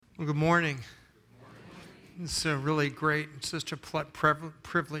Well, good morning. It's really great. It's such a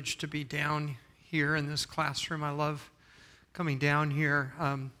privilege to be down here in this classroom. I love coming down here.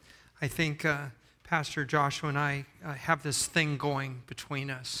 I think Pastor Joshua and I have this thing going between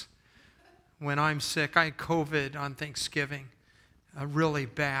us. When I'm sick, I had COVID on Thanksgiving, a really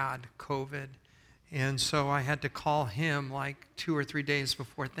bad COVID. And so I had to call him like 2 or 3 days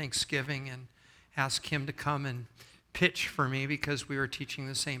before Thanksgiving and ask him to come and pitch for me because we were teaching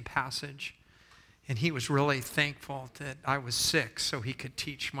the same passage. And he was really thankful that I was sick so he could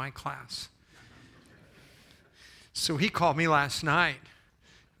teach my class. So he called me last night.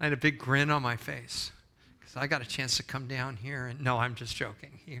 I had a big grin on my face because I got a chance to come down here. And no, I'm just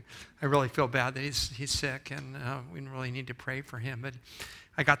joking. I really feel bad that he's sick, and we really need to pray for him. But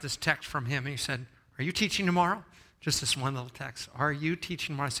I got this text from him, and he said, "Are you teaching tomorrow?" Just this one little text. "Are you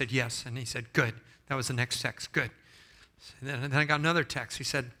teaching tomorrow?" I said, "Yes." And he said, "Good." That was the next text. "Good." And then I got another text. He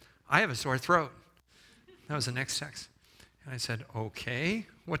said, "I have a sore throat." That was the next text. And I said, "Okay,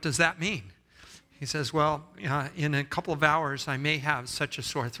 what does that mean?" He says, "Well, in a couple of hours, I may have such a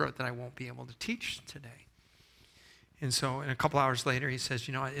sore throat that I won't be able to teach today." And so in a couple hours later, he says,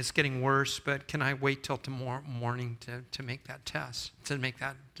 "It's getting worse, but can I wait till tomorrow morning to make that test, to make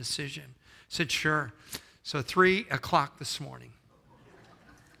that decision?" I said, "Sure." So 3 o'clock this morning.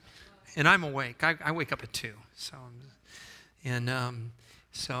 And I'm awake. I wake up at 2.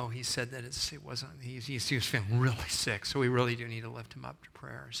 So he said that it wasn't, he was feeling really sick, so we really do need to lift him up to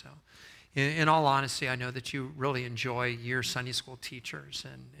prayer. So in all honesty, I know that you really enjoy your Sunday school teachers,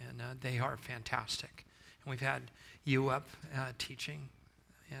 and they are fantastic. And we've had you up teaching,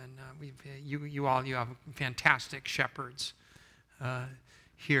 and you have fantastic shepherds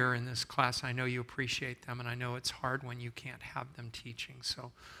here in this class. I know you appreciate them, and I know it's hard when you can't have them teaching.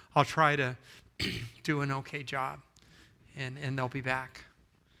 So I'll try to do an okay job, and they'll be back.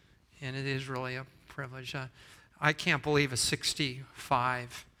 And it is really a privilege. I can't believe a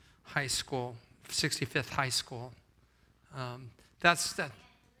 65th high school.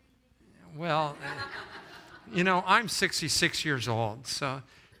 Well, I'm 66 years old, so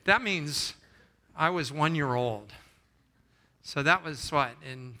that means I was 1 year old. So that was what,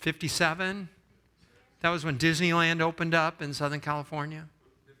 in 57? That was when Disneyland opened up in Southern California?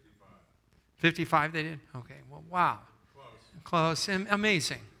 55 they did? Okay, well, wow. Close.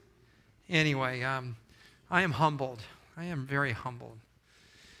 Amazing. Anyway, I am humbled. I am very humbled.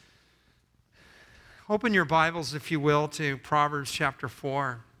 Open your Bibles, if you will, to Proverbs chapter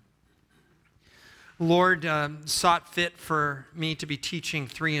 4. Lord sought fit for me to be teaching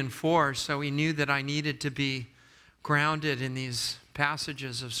 3 and 4, so he knew that I needed to be grounded in these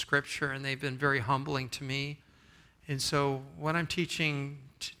passages of Scripture, and they've been very humbling to me. And so what I'm teaching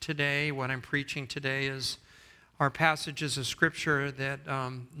today, what I'm preaching today are passages of Scripture that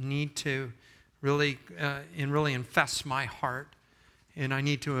need to really infest my heart. And I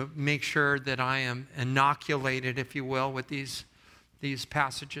need to make sure that I am inoculated, if you will, with these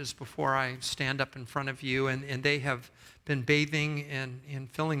passages before I stand up in front of you. And they have been bathing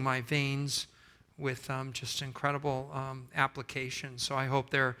and filling my veins with just incredible application. So I hope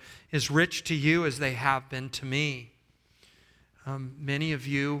they're as rich to you as they have been to me. Many of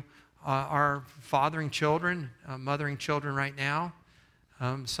you are fathering children, mothering children right now.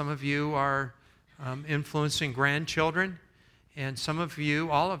 Some of you are influencing grandchildren. And some of you,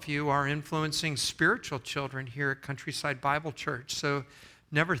 all of you, are influencing spiritual children here at Countryside Bible Church. So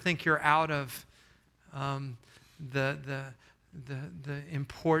never think you're out of the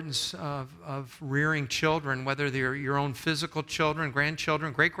importance of rearing children, whether they're your own physical children,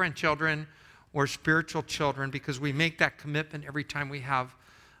 grandchildren, great-grandchildren, or spiritual children, because we make that commitment every time we have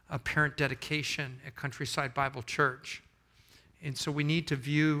a parent dedication at Countryside Bible Church. And so we need to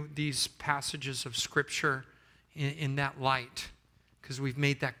view these passages of Scripture in that light, because we've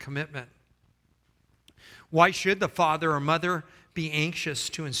made that commitment. Why should the father or mother be anxious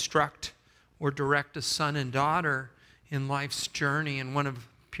to instruct or direct a son and daughter in life's journey? And one of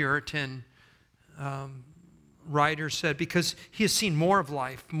Puritan writers said, because he has seen more of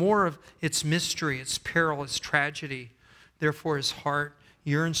life, more of its mystery, its peril, its tragedy. Therefore, his heart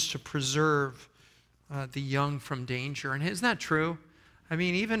yearns to preserve the young from danger. And isn't that true? I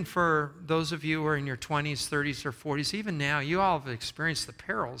mean, even for those of you who are in your 20s, 30s, or 40s, even now, you all have experienced the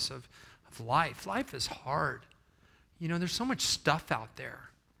perils of life. Life is hard. There's so much stuff out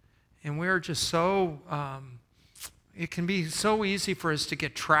there. And we're just so, it can be so easy for us to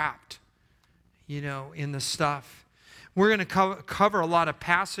get trapped, in the stuff. We're going to cover a lot of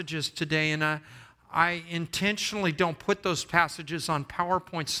passages today, and I intentionally don't put those passages on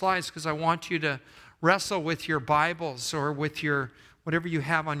PowerPoint slides because I want you to wrestle with your Bibles or with your whatever you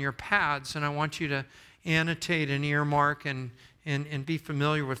have on your pads, and I want you to annotate and earmark and be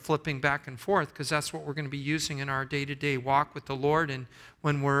familiar with flipping back and forth, because that's what we're going to be using in our day-to-day walk with the Lord and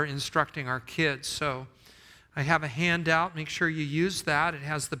when we're instructing our kids. So I have a handout. Make sure you use that. It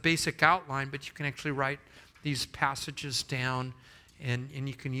has the basic outline, but you can actually write these passages down, and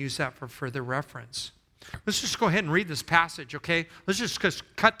you can use that for further reference. Let's just go ahead and read this passage, okay? Let's just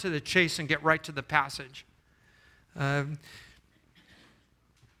cut to the chase and get right to the passage.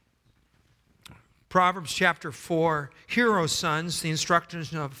 Proverbs chapter 4, Hear, O sons, the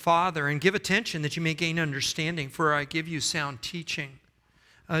instructions of a father, and give attention that you may gain understanding, for I give you sound teaching.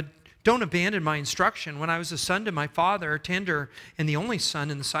 Don't abandon my instruction. When I was a son to my father, tender and the only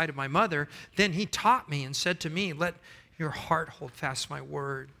son in the sight of my mother, then he taught me and said to me, let your heart hold fast my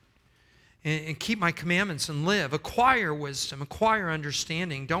word, and keep my commandments and live. Acquire wisdom, acquire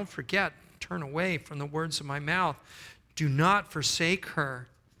understanding. Don't forget, turn away from the words of my mouth. Do not forsake her.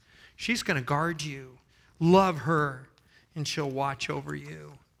 She's going to guard you. Love her, and she'll watch over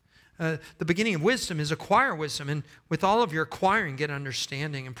you. The beginning of wisdom is acquire wisdom, and with all of your acquiring, get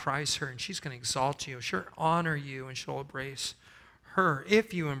understanding and prize her, and she's going to exalt you. She'll honor you, and she'll embrace her.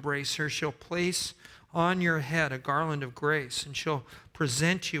 If you embrace her, she'll place on your head a garland of grace, and she'll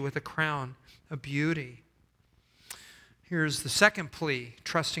present you with a crown of beauty. Here's the second plea,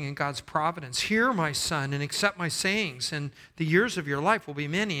 trusting in God's providence. Hear, my son, and accept my sayings, and the years of your life will be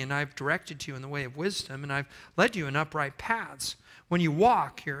many, and I've directed you in the way of wisdom, and I've led you in upright paths. When you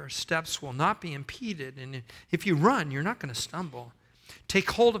walk, your steps will not be impeded, and if you run, you're not going to stumble.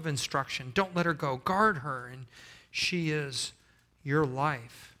 Take hold of instruction. Don't let her go. Guard her, and she is your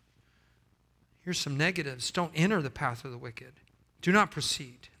life. Here's some negatives. Don't enter the path of the wicked. Do not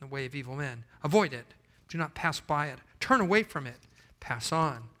proceed in the way of evil men. Avoid it. Do not pass by it. Turn away from it. Pass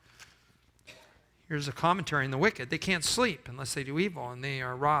on. Here's a commentary on the wicked. They can't sleep unless they do evil, and they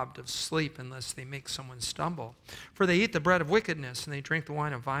are robbed of sleep unless they make someone stumble. For they eat the bread of wickedness, and they drink the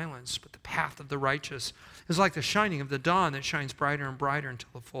wine of violence. But the path of the righteous is like the shining of the dawn that shines brighter and brighter until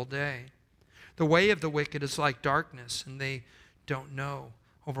the full day. The way of the wicked is like darkness, and they don't know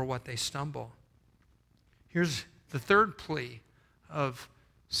over what they stumble. Here's the third plea of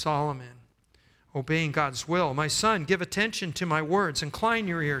Solomon, obeying God's will. My son, give attention to my words. Incline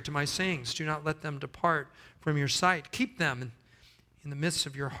your ear to my sayings. Do not let them depart from your sight. Keep them in the midst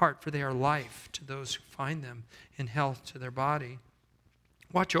of your heart, for they are life to those who find them, and health to their body.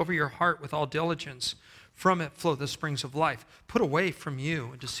 Watch over your heart with all diligence. From it flow the springs of life. Put away from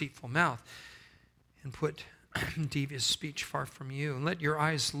you a deceitful mouth, and put devious speech far from you. And let your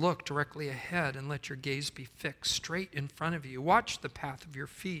eyes look directly ahead, and let your gaze be fixed straight in front of you. Watch the path of your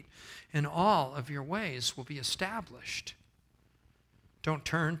feet, and all of your ways will be established. Don't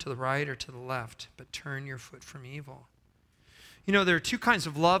turn to the right or to the left, but turn your foot from evil. You know, there are two kinds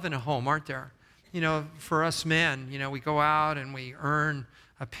of love in a home, aren't there? You know, for us men, you know, we go out and we earn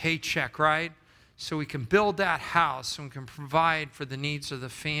a paycheck, right? So we can build that house, and we can provide for the needs of the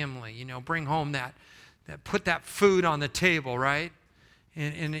family, you know, bring home that put that food on the table, right?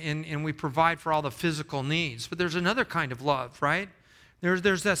 And we provide for all the physical needs. But there's another kind of love, right?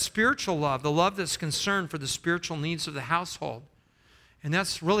 There's that spiritual love, the love that's concerned for the spiritual needs of the household. And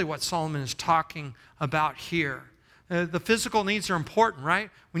that's really what Solomon is talking about here. The physical needs are important, right?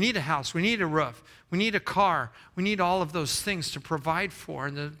 We need a house, we need a roof, we need a car, we need all of those things to provide for.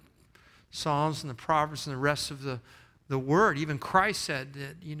 And the Psalms and the Proverbs and the rest of the Word, even Christ said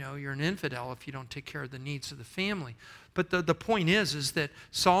that, you know, you're an infidel if you don't take care of the needs of the family. But the point is that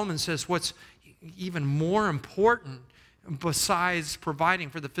Solomon says what's even more important besides providing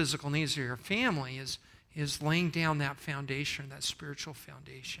for the physical needs of your family is laying down that foundation, that spiritual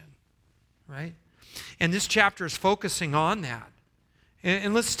foundation, right? And this chapter is focusing on that.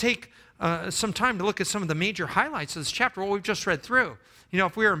 And let's take some time to look at some of the major highlights of this chapter, what we've just read through. You know,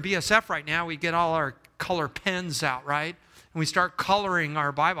 if we were in BSF right now, we'd get all our color pens out, right? And we start coloring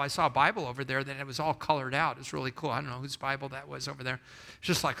our Bible. I saw a Bible over there that it was all colored out. It's really cool. I don't know whose Bible that was over there. It's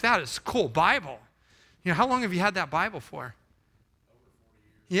just like, that is a cool Bible. You know, how long have you had that Bible for? Over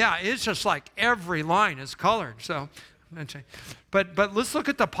 40 years. Yeah, it's just like every line is colored. So, but let's look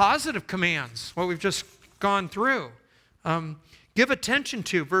at the positive commands, what we've just gone through. Give attention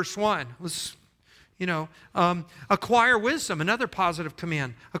to, verse 1. Let's acquire wisdom, another positive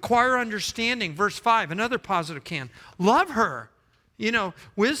command. Acquire understanding, verse 5, another positive command. Love her. You know,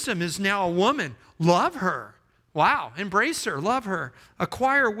 wisdom is now a woman. Love her. Wow, embrace her, love her.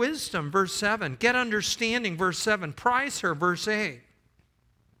 Acquire wisdom, verse 7. Get understanding, verse 7. Prize her, verse 8.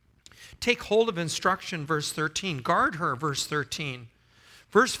 Take hold of instruction, verse 13. Guard her, verse 13.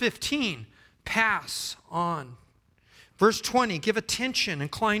 Verse 15, pass on. Verse 20, give attention,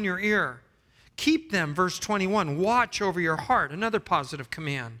 incline your ear. Keep them, verse 21, watch over your heart, another positive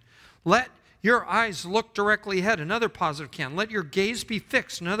command. Let your eyes look directly ahead, another positive command. Let your gaze be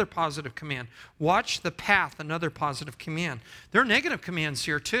fixed, another positive command. Watch the path, another positive command. There are negative commands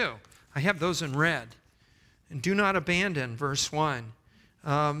here too. I have those in red. And do not abandon, verse 1.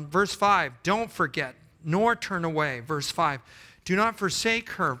 Verse 5, don't forget, nor turn away, verse 5. Do not forsake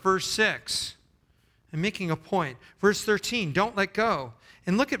her, verse 6. I'm making a point. Verse 13, don't let go.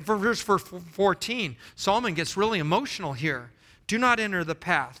 And look at verse 14. Solomon gets really emotional here. Do not enter the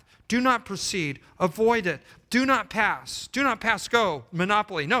path. Do not proceed. Avoid it. Do not pass. Do not pass go.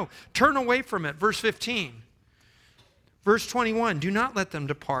 Monopoly. No, turn away from it. Verse 15. Verse 21, do not let them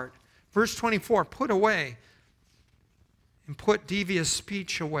depart. Verse 24, put away and put devious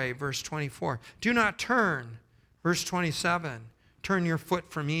speech away. Verse 24, do not turn. Verse 27, turn your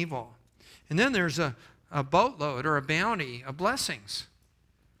foot from evil. And then there's a boatload or a bounty of blessings.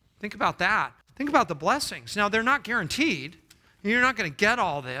 Think about that. Think about the blessings. Now, they're not guaranteed. You're not going to get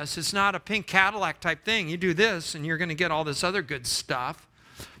all this. It's not a pink Cadillac type thing. You do this and you're going to get all this other good stuff.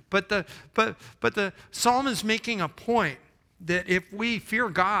 But the Solomon's making a point that if we fear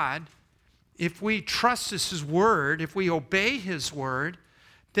God, if we trust His word, if we obey His word,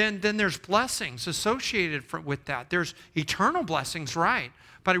 then there's blessings associated with that. There's eternal blessings, right?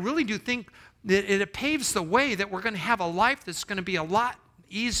 But I really do think that it paves the way that we're going to have a life that's going to be a lot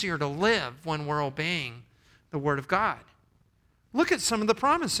easier to live when we're obeying the word of God. Look at some of the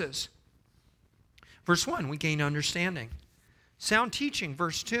promises. Verse 1, we gain understanding. Sound teaching,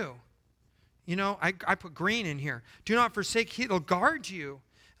 verse 2. You know, I put green in here. Do not forsake, He'll guard you.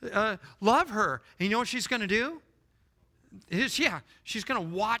 Love her. And you know what she's going to do? She's going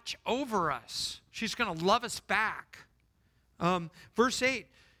to watch over us. She's going to love us back. Verse 8,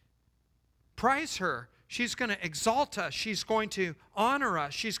 prize her. She's going to exalt us. She's going to honor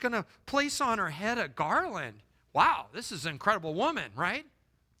us. She's going to place on her head a garland. Wow, this is an incredible woman, right?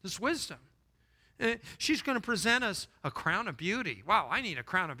 This wisdom. She's going to present us a crown of beauty. Wow, I need a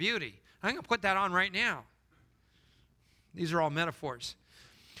crown of beauty. I'm going to put that on right now. These are all metaphors.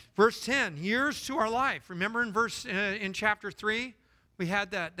 Verse 10, years to our life. Remember in chapter 3, we had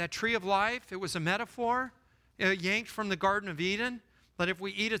that tree of life. It was a metaphor yanked from the Garden of Eden. But if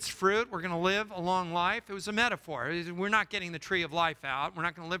we eat its fruit, we're going to live a long life. It was a metaphor. We're not getting the tree of life out. We're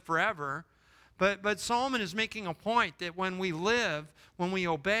not going to live forever. But Solomon is making a point that when we live, when we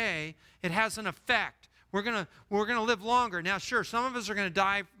obey, it has an effect. We're going to live longer. Now, sure, some of us are going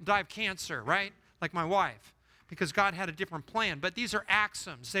to die of cancer, right? Like my wife, because God had a different plan. But these are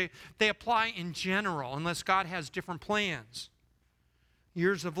axioms. They apply in general unless God has different plans.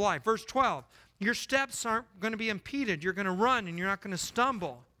 Years of life. Verse 12. Your steps aren't going to be impeded. You're going to run and you're not going to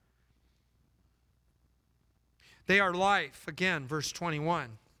stumble. They are life. Again, verse 21.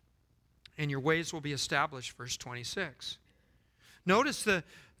 And your ways will be established, verse 26. Notice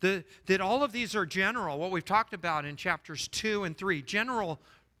that all of these are general, what we've talked about in chapters 2 and 3. General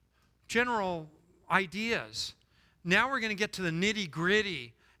ideas. Now we're going to get to the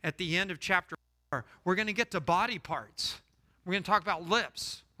nitty-gritty at the end of chapter 4. We're going to get to body parts. We're going to talk about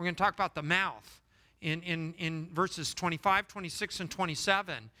lips. We're going to talk about the mouth in verses 25, 26, and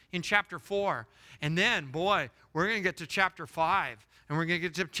 27 in chapter 4. And then, boy, we're going to get to chapter 5. And we're going to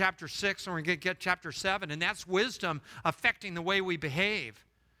get to chapter 6. And we're going to get chapter 7. And that's wisdom affecting the way we behave.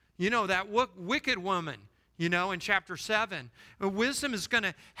 You know, that wicked woman, you know, in chapter 7. Wisdom is going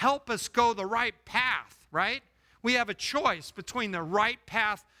to help us go the right path, right? We have a choice between the right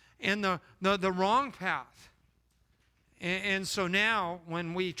path and the wrong path. And so now,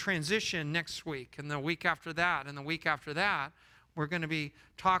 when we transition next week, and the week after that, and the week after that, we're going to be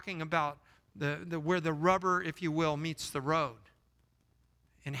talking about where the rubber, if you will, meets the road,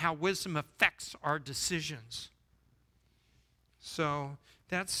 and how wisdom affects our decisions. So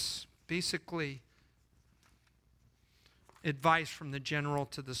that's basically advice from the general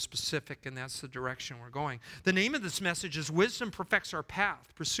to the specific, and that's the direction we're going. The name of this message is Wisdom Perfects Our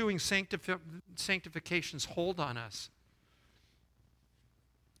Path, Pursuing Sanctification's Hold on Us.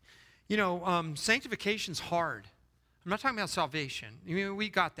 You know, sanctification's hard. I'm not talking about salvation. I mean, we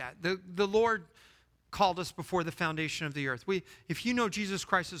got that. The Lord called us before the foundation of the earth. If you know Jesus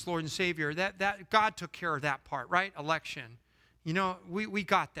Christ as Lord and Savior, that God took care of that part, right? Election. You know, we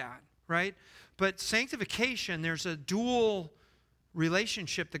got that, right? But sanctification, there's a dual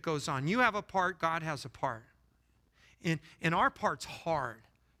relationship that goes on. You have a part, God has a part. And our part's hard.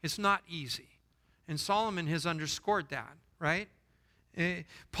 It's not easy. And Solomon has underscored that, right?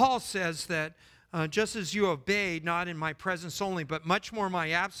 Paul says that just as you obeyed, not in my presence only, but much more in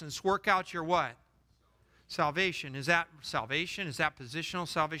my absence, work out your what? salvation. Is that salvation? Is that positional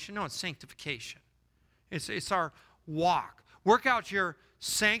salvation? No, it's sanctification. It's our walk. Work out your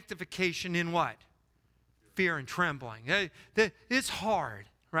sanctification in what? Fear and trembling. It's hard,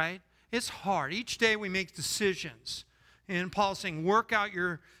 right? It's hard. Each day we make decisions. And Paul's saying, work out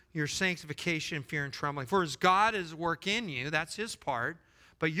your sanctification in fear and trembling. For as God is work in you, that's his part.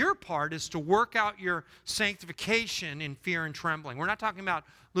 But your part is to work out your sanctification in fear and trembling. We're not talking about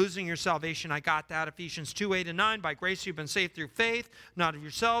losing your salvation. I got that. Ephesians 2:8-9. By grace you've been saved through faith, not of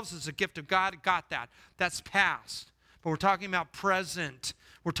yourselves. It's a gift of God. Got that. That's past. But we're talking about present.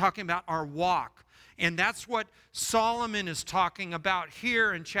 We're talking about our walk. And that's what Solomon is talking about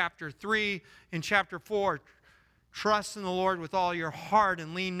here in chapter 3. In chapter 4, trust in the Lord with all your heart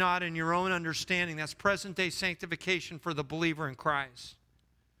and lean not in your own understanding. That's present-day sanctification for the believer in Christ.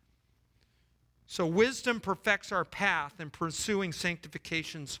 So wisdom perfects our path, and pursuing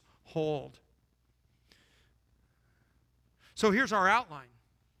sanctification's hold. So here's our outline.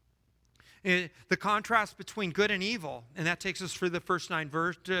 The contrast between good and evil, and that takes us through the first 9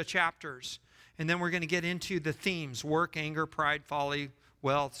 chapters. And then we're going to get into the themes: work, anger, pride, folly,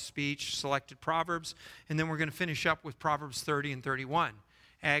 wealth, speech, selected proverbs. And then we're going to finish up with Proverbs 30 and 31,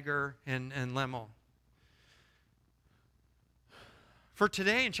 Agur and Lemuel. For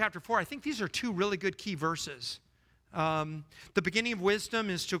today in chapter 4, I think these are 2 really good key verses. The beginning of wisdom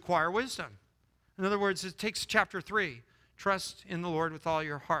is to acquire wisdom. In other words, it takes chapter 3. Trust in the Lord with all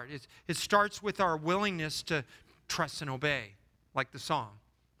your heart. It starts with our willingness to trust and obey, like the song.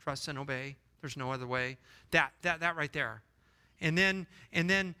 Trust and obey. There's no other way. That right there. And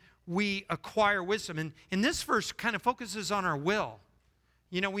then we acquire wisdom. And this verse kind of focuses on our will.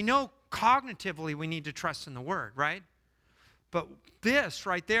 You know, we know cognitively we need to trust in the Word, right? But this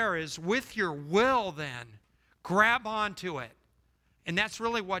right there is with your will then. Grab onto it. And that's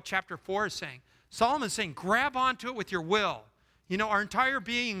really what chapter 4 is saying. Solomon's saying, grab onto it with your will. You know, our entire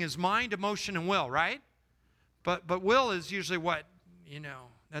being is mind, emotion, and will, right? But will is usually what, you know,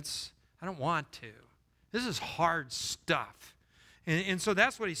 I don't want to. This is hard stuff. And so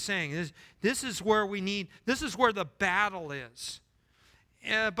that's what he's saying. This is where this is where the battle is.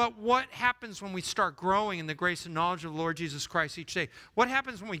 But what happens when we start growing in the grace and knowledge of the Lord Jesus Christ each day? What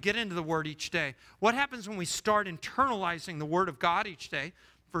happens when we get into the Word each day? What happens when we start internalizing the Word of God each day?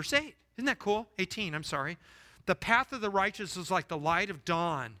 Verse 8. Isn't that cool? 18, I'm sorry. The path of the righteous is like the light of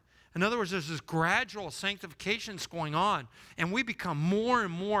dawn. In other words, there's this gradual sanctification that's going on, and we become more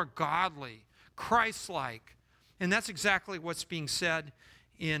and more godly, Christ-like. And that's exactly what's being said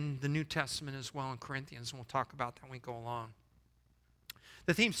in the New Testament as well in Corinthians, and we'll talk about that when we go along.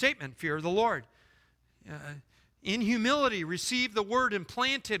 The theme statement, fear of the Lord. In humility, receive the word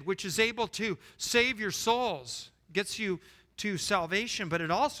implanted, which is able to save your souls, gets you to salvation, but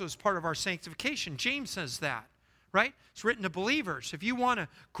it also is part of our sanctification. James says that, right? It's written to believers. If you want to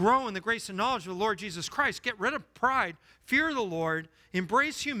grow in the grace and knowledge of the Lord Jesus Christ, get rid of pride, fear the Lord,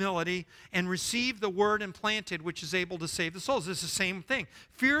 embrace humility, and receive the word implanted, which is able to save the souls. It's the same thing.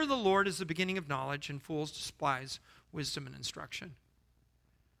 Fear of the Lord is the beginning of knowledge, and fools despise wisdom and instruction.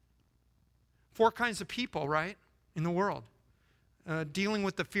 4 kinds of people, right, in the world, dealing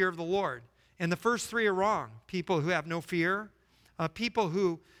with the fear of the Lord. And the first 3 are wrong. People who have no fear, people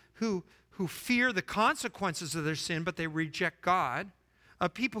who fear the consequences of their sin, but they reject God,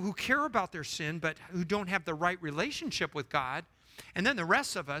 people who care about their sin, but who don't have the right relationship with God, and then the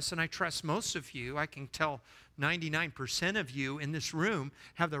rest of us, and I trust most of you, I can tell 99% of you in this room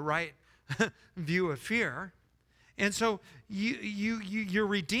have the right view of fear. And so you're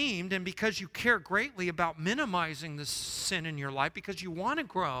redeemed, and because you care greatly about minimizing the sin in your life, because you want to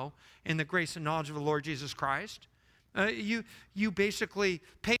grow in the grace and knowledge of the Lord Jesus Christ, you basically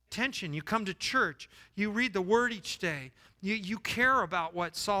pay attention. You come to church. You read the Word each day. You care about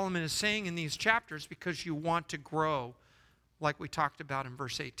what Solomon is saying in these chapters because you want to grow, like we talked about in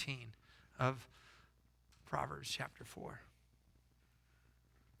verse 18 of Proverbs chapter 4.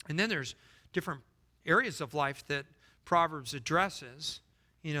 And then there's different areas of life that Proverbs addresses,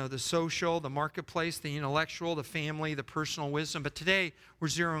 you know, the social, the marketplace, the intellectual, the family, the personal wisdom. But today we're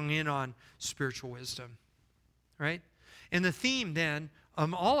zeroing in on spiritual wisdom, right? And the theme then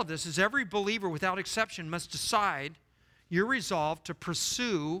all of this is every believer without exception must decide your resolve to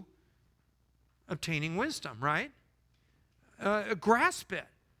pursue obtaining wisdom, right? Grasp it.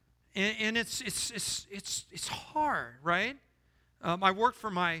 And it's hard, right? I worked for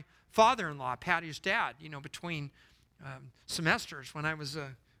my father-in-law, Patty's dad, you know, between semesters when I was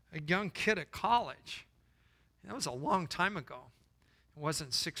a young kid at college. That was a long time ago. It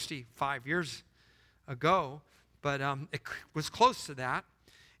wasn't 65 years ago, but it was close to that.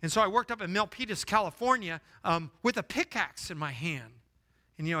 And so I worked up in Milpitas, California, with a pickaxe in my hand.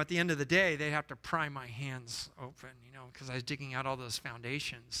 And, at the end of the day, they'd have to pry my hands open, because I was digging out all those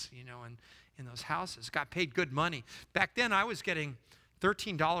foundations, in those houses. Got paid good money. Back then, I was getting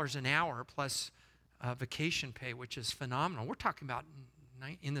 $13 an hour plus vacation pay, which is phenomenal. We're talking about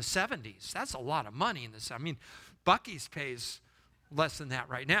in the 70s. That's a lot of money in this. I mean, Buc-ee's pays less than that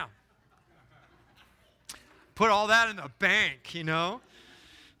right now. Put all that in the bank,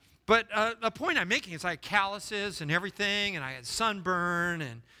 But the point I'm making is I had calluses and everything, and I had sunburn,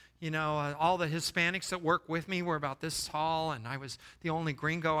 and, all the Hispanics that work with me were about this tall, and I was the only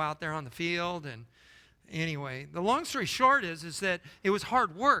gringo out there on the field. And anyway, the long story short is that it was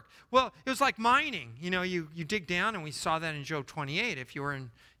hard work. Well, it was like mining. You dig down, and we saw that in Job 28, if you were in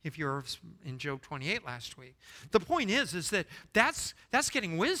Job 28 last week. The point is that that's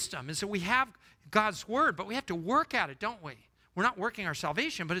getting wisdom, is that we have God's word, but we have to work at it, don't we? We're not working our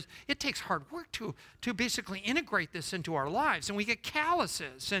salvation, but it takes hard work to basically integrate this into our lives. And we get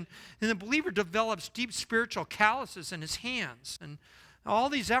calluses, and the believer develops deep spiritual calluses in his hands. And all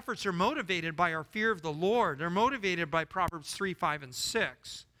these efforts are motivated by our fear of the Lord. They're motivated by Proverbs 3, 5, and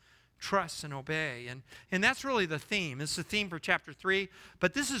 6. Trust and obey. And that's really the theme. It's the theme for chapter 3,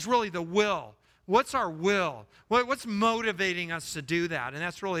 but this is really the will. What's our will? What's motivating us to do that? And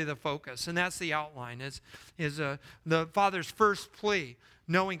that's really the focus. And that's the outline, is the Father's first plea,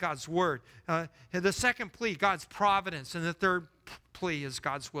 knowing God's word. The second plea, God's providence. And the third plea is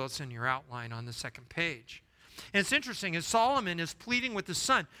God's will. It's in your outline on the second page. And it's interesting, as Solomon is pleading with the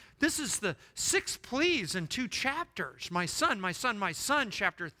son, this is the 6 pleas in 2 chapters. My son, my son, my son,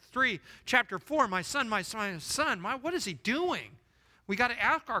 chapter 3. Chapter 4, my son, my son, my son. What is he doing? We got to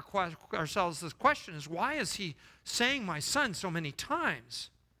ask ourselves this question: is why is he saying my son so many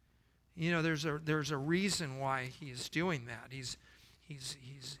times? There's a reason why he's doing that. He's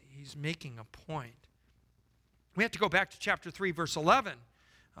making a point. We have to go back to chapter 3, verse 11.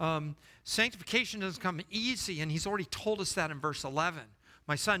 Sanctification doesn't come easy, and he's already told us that in verse 11.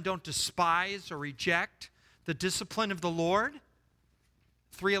 My son, don't despise or reject the discipline of the Lord.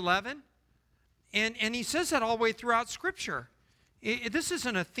 3:11. And he says that all the way throughout Scripture. This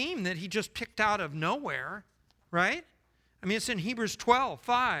isn't a theme that he just picked out of nowhere, right? I mean, it's in Hebrews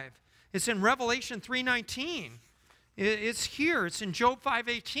 12:5. It's in Revelation 3:19. It's here. It's in Job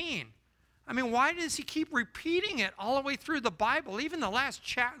 5:18. I mean, why does he keep repeating it all the way through the Bible, even the last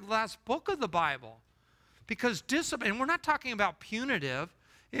book of the Bible? Because discipline, and we're not talking about punitive.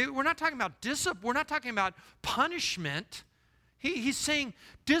 We're not talking about discipline. We're not talking about punishment. He's saying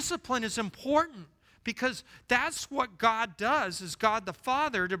discipline is important. Because that's what God does, is God the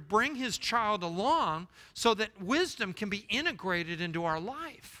Father, to bring his child along so that wisdom can be integrated into our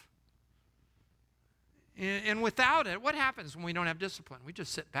life. And without it, what happens when we don't have discipline? We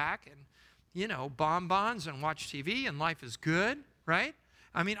just sit back and, bonbons and watch TV, and life is good, right?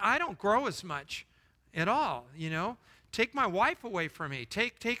 I mean, I don't grow as much at all, Take my wife away from me.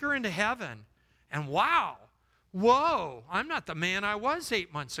 Take her into heaven. And whoa, I'm not the man I was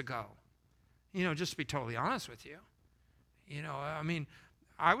 8 months ago. Just to be totally honest with you. I mean,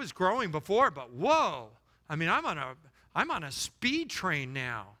 I was growing before, but whoa. I mean, I'm on a speed train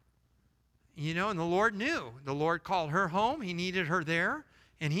now. And the Lord knew. The Lord called her home. He needed her there.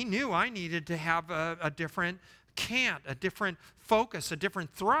 And he knew I needed to have a different cant, a different focus, a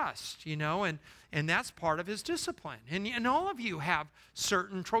different thrust, and that's part of his discipline. And all of you have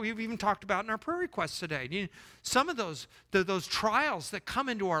certain trials. We've even talked about in our prayer requests today. Some of those trials that come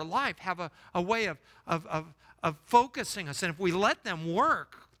into our life have a way of focusing us. And if we let them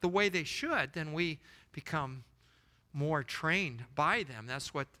work the way they should, then we become more trained by them.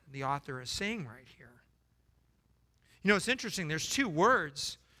 That's what the author is saying right here. It's interesting. There's 2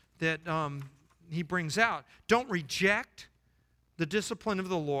 words that he brings out. Don't reject the discipline of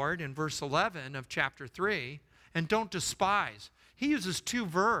the Lord in verse 11 of chapter 3, and don't despise. He uses 2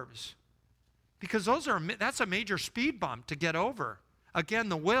 verbs because that's a major speed bump to get over. Again,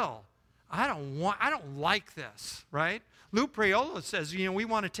 the will. I don't like this, right? Lou Priolo says, we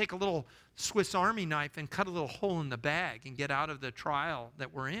want to take a little Swiss Army knife and cut a little hole in the bag and get out of the trial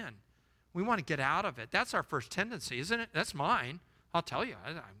that we're in. We want to get out of it. That's our first tendency, isn't it? That's mine. I'll tell you,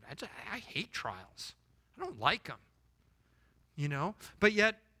 I hate trials. I don't like them. But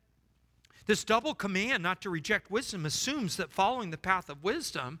yet, this double command not to reject wisdom assumes that following the path of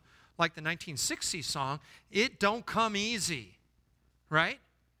wisdom, like the 1960s song, it don't come easy, right?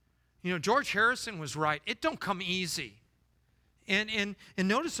 George Harrison was right. It don't come easy. And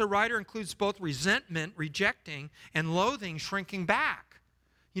notice the writer includes both resentment, rejecting, and loathing, shrinking back.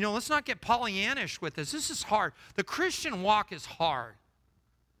 Let's not get Pollyannish with this. This is hard. The Christian walk is hard.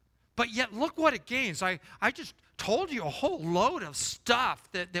 But yet look what it gains. I just told you a whole load of stuff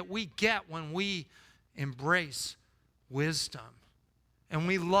that we get when we embrace wisdom. And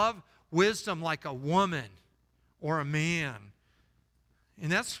we love wisdom like a woman or a man.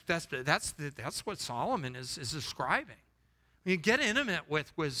 And that's what Solomon is describing. You get intimate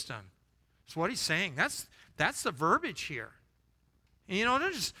with wisdom. That's what he's saying. That's the verbiage here. And,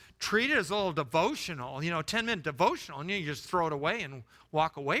 don't just treat it as a little devotional, 10-minute devotional, and you just throw it away and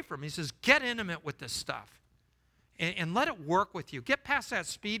walk away from it. He says, get intimate with this stuff and let it work with you. Get past that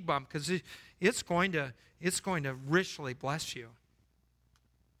speed bump because it's going to richly bless you.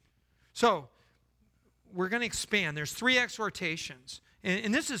 So we're going to expand. There's 3 exhortations.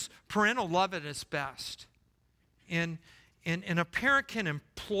 And this is parental love at its best. And a parent can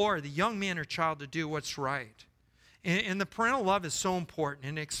implore the young man or child to do what's right. And the parental love is so important,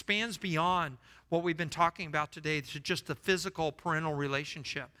 and it expands beyond what we've been talking about today to just the physical parental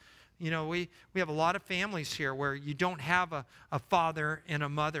relationship. We have a lot of families here where you don't have a father and a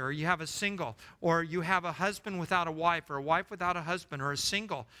mother, or you have a single, or you have a husband without a wife, or a wife without a husband, or a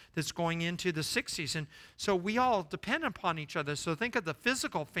single that's going into the 60s. And so we all depend upon each other. So think of the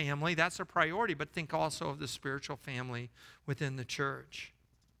physical family, that's a priority, but think also of the spiritual family within the church.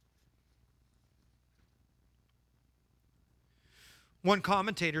 One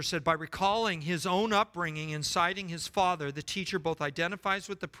commentator said, by recalling his own upbringing and citing his father, the teacher both identifies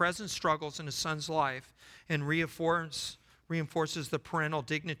with the present struggles in his son's life and reinforces the parental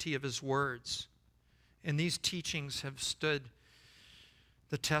dignity of his words. And these teachings have stood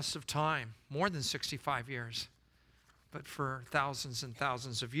the test of time, more than 65 years, but for thousands and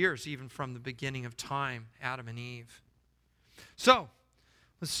thousands of years, even from the beginning of time, Adam and Eve. So,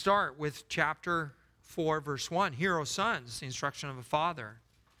 let's start with chapter 4, verse 1. Hear, O sons, the instruction of a father.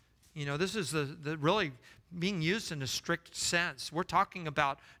 This is the really being used in a strict sense. We're talking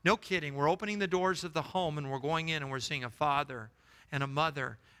about, no kidding, we're opening the doors of the home and we're going in and we're seeing a father and a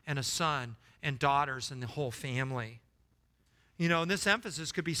mother and a son and daughters and the whole family. And this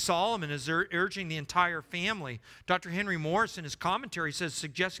emphasis could be Solomon is urging the entire family. Dr. Henry Morris in his commentary says,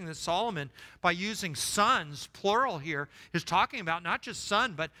 suggesting that Solomon, by using sons, plural here, is talking about not just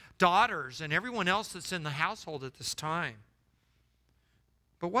son, but daughters and everyone else that's in the household at this time.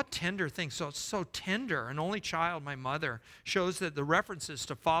 But what tender thing. So it's so tender. An only child, my mother, shows that the references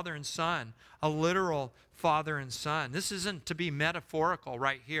to father and son, a literal father and son. This isn't to be metaphorical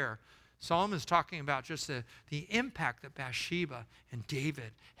right here. Solomon is talking about just the impact that Bathsheba and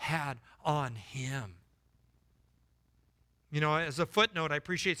David had on him. As a footnote, I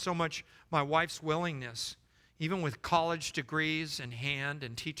appreciate so much my wife's willingness, even with college degrees in hand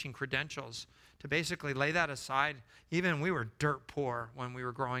and teaching credentials, to basically lay that aside. Even we were dirt poor when we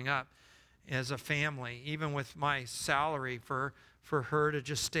were growing up as a family, even with my salary for her to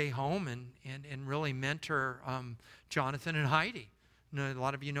just stay home and really mentor Jonathan and Heidi. A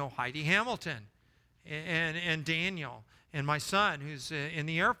lot of you know Heidi Hamilton and Daniel and my son who's in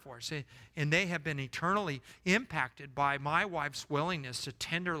the Air Force. And they have been eternally impacted by my wife's willingness to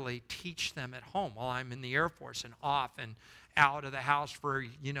tenderly teach them at home while I'm in the Air Force and off and out of the house for,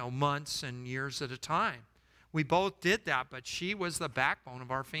 months and years at a time. We both did that, but she was the backbone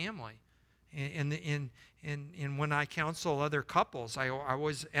of our family. And when I counsel other couples, I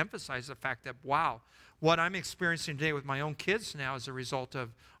always emphasize the fact that, wow, what I'm experiencing today with my own kids now is a result of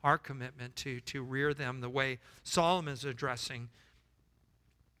our commitment to rear them the way Solomon is addressing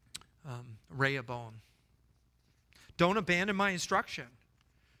Rehoboam. Don't abandon my instruction,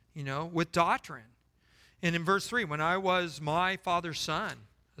 with doctrine. And in verse 3, when I was my father's son,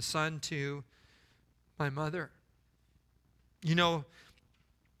 a son to my mother.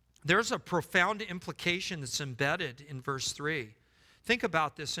 There's a profound implication that's embedded in verse 3. Think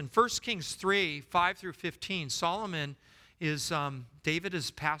about this. In 1 Kings 3, 5 through 15, Solomon David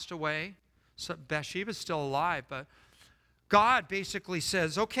has passed away. So Bathsheba's still alive, but God basically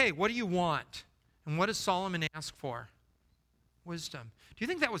says, okay, what do you want? And what does Solomon ask for? Wisdom. Do you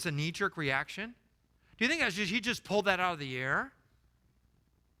think that was a knee-jerk reaction? Do you think he just pulled that out of the air?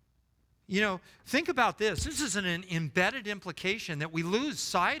 Think about this. This is an embedded implication that we lose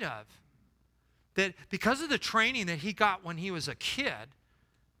sight of. That because of the training that he got when he was a kid,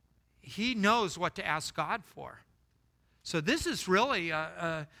 he knows what to ask God for. So this is really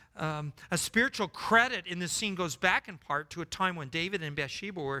a spiritual credit in this scene goes back in part to a time when David and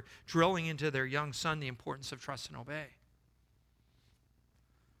Bathsheba were drilling into their young son the importance of trust and obey.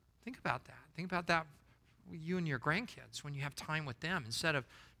 Think about that. Think about that, you and your grandkids, when you have time with them, instead of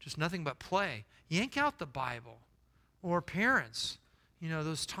just nothing but play. Yank out the Bible. Or parents,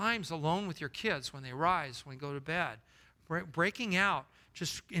 those times alone with your kids when they rise, when they go to bed. Breaking out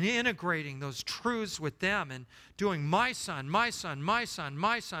just integrating those truths with them and doing my son, my son, my son,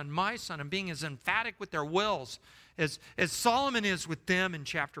 my son, my son, and being as emphatic with their wills as Solomon is with them in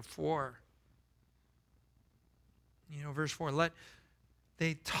chapter 4. Verse 4,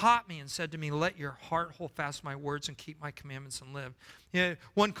 they taught me and said to me, let your heart hold fast my words and keep my commandments and live.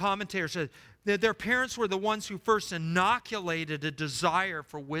 One commentator said that their parents were the ones who first inoculated a desire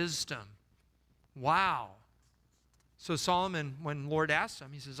for wisdom. Wow. So Solomon, when the Lord asked him,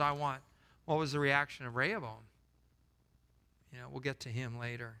 he says, what was the reaction of Rehoboam? We'll get to him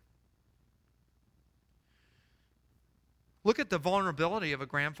later. Look at the vulnerability of a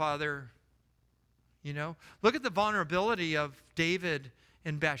grandfather. Look at the vulnerability of David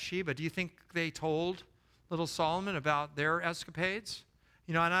and Bathsheba. Do you think they told little Solomon about their escapades?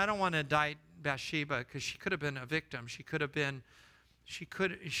 And I don't want to indict Bathsheba because she could have been a victim. She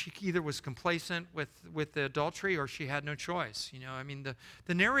either was complacent with the adultery or she had no choice.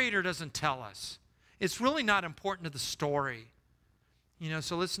 The narrator doesn't tell us. It's really not important to the story.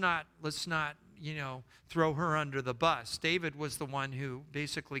 So let's not throw her under the bus. David was the one who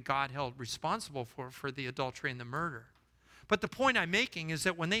basically God held responsible for the adultery and the murder. But the point I'm making is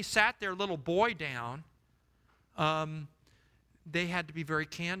that when they sat their little boy down, they had to be very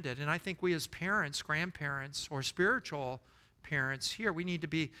candid. And I think we as parents, grandparents, or spiritual parents here, we need to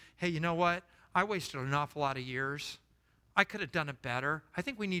be, hey, you know what? I wasted an awful lot of years. I could have done it better. I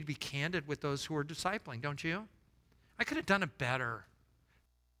think we need to be candid with those who are discipling, don't you? I could have done it better.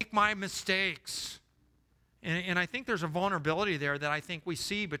 Make my mistakes. And I think there's a vulnerability there that I think we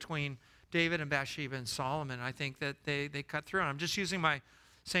see between David and Bathsheba and Solomon. I think that they cut through. And I'm just using my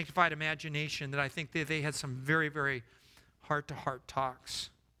sanctified imagination that I think that they had some very, very heart-to-heart talks.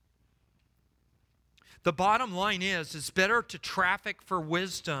 The bottom line is, it's better to traffic for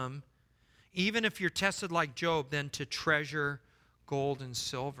wisdom, even if you're tested like Job, than to treasure gold and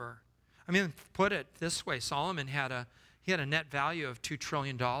silver. I mean, put it this way, Solomon had a net value of $2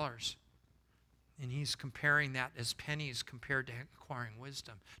 trillion. And he's comparing that as pennies compared to acquiring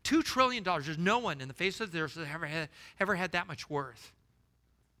wisdom. $2 trillion. There's no one in the face of the earth that ever had that much worth.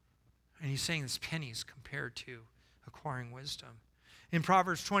 And he's saying it's pennies compared to acquiring wisdom. In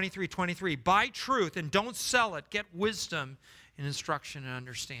Proverbs 23:23, buy truth and don't sell it. Get wisdom and instruction and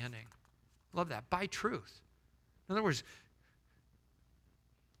understanding. Love that. Buy truth. In other words,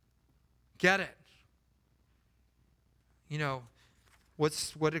 get it.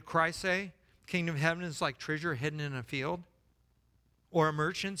 What did Christ say? Kingdom of heaven is like treasure hidden in a field, or a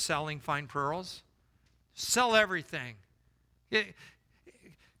merchant selling fine pearls. Sell everything.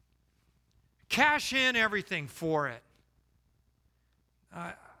 Cash in everything for it.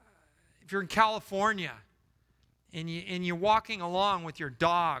 If you're in California and you're walking along with your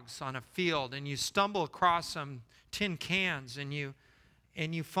dogs on a field and you stumble across some tin cans and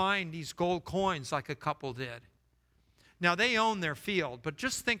you find these gold coins like a couple did. Now, they own their field, but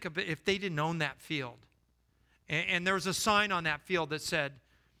just think of it if they didn't own that field. And there was a sign on that field that said,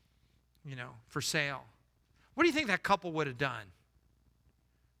 for sale. What do you think that couple would have done?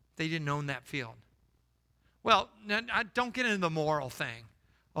 They didn't own that field. Well, don't get into the moral thing.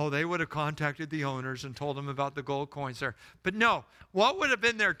 Oh, they would have contacted the owners and told them about the gold coins there. But no, what would have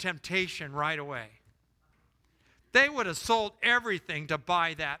been their temptation right away? They would have sold everything to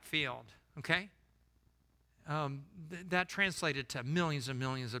buy that field, okay? That translated to millions and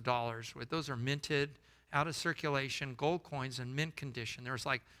millions of dollars. Those are minted, out of circulation, gold coins in mint condition. There was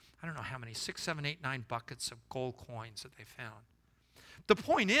I don't know how many, 6, 7, 8, 9 buckets of gold coins that they found. The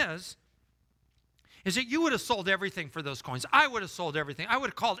point is that you would have sold everything for those coins. I would have sold everything. I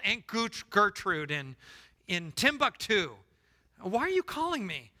would have called Aunt Gertrude in Timbuktu. Why are you calling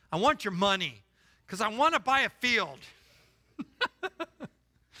me? I want your money because I want to buy a field.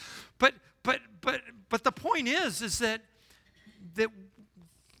 But the point is that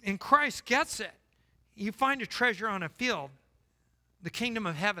in Christ gets it. You find a treasure on a field, the kingdom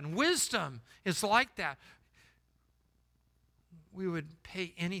of heaven. Wisdom is like that. We would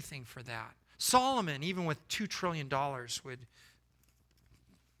pay anything for that. Solomon, even with $2 trillion, would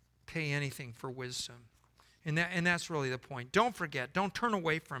pay anything for wisdom. And that's really the point. Don't forget. Don't turn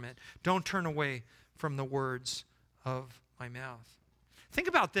away from it. Don't turn away from the words of my mouth. Think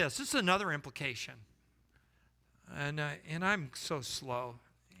about this. This is another implication. And I'm so slow,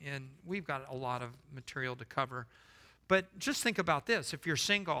 and we've got a lot of material to cover. But just think about this. If you're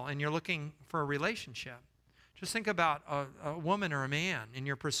single and you're looking for a relationship, just think about a woman or a man and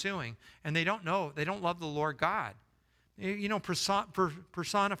you're pursuing, and they don't love the Lord God.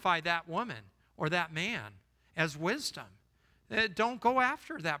 Personify that woman or that man as wisdom. Don't go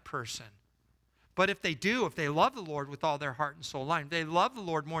after that person. But if they do, if they love the Lord with all their heart and soul, if they love the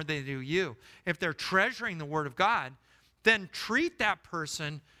Lord more than they do you, if they're treasuring the Word of God, then treat that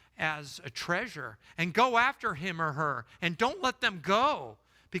person as a treasure and go after him or her, and don't let them go,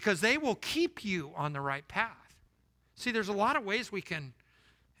 because they will keep you on the right path. See, there's a lot of ways we can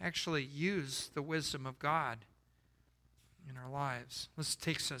actually use the wisdom of God in our lives. This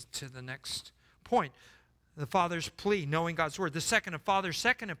takes us to the next point. The Father's plea, knowing God's Word. The Father's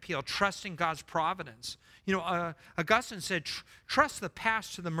second appeal, trusting God's providence. Augustine said, trust the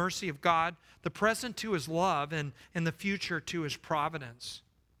past to the mercy of God, the present to His love, and the future to His providence.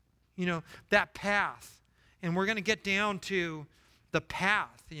 That path. And we're going to get down to the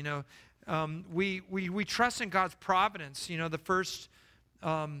path. We trust in God's providence, the first,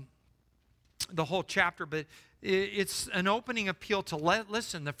 the whole chapter, but it's an opening appeal to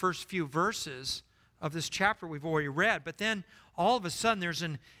listen, the first few verses of this chapter we've already read, but then all of a sudden there's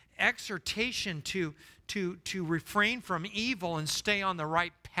an exhortation to refrain from evil and stay on the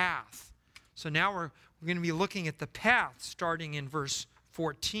right path. So now we're going to be looking at the path starting in verse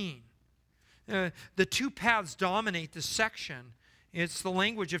 14. The two paths dominate this section. It's the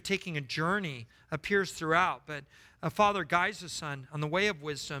language of taking a journey, appears throughout, but a father guides his son on the way of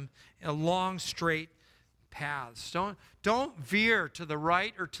wisdom in long, straight paths. Don't veer to the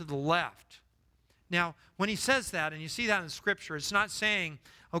right or to the left. Now, when he says that, and you see that in Scripture, it's not saying,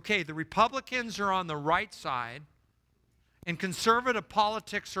 okay, the Republicans are on the right side, and conservative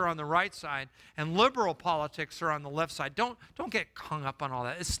politics are on the right side, and liberal politics are on the left side. Don't get hung up on all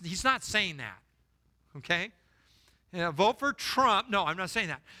that. He's not saying that, okay? Vote for Trump. No, I'm not saying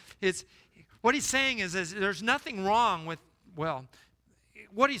that. What he's saying is there's nothing wrong with,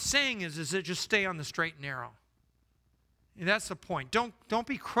 what he's saying is that just stay on the straight and narrow. And that's the point. Don't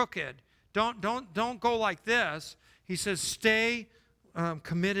be crooked. Don't go like this. He says stay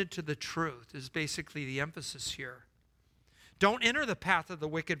committed to the truth is basically the emphasis here. Don't enter the path of the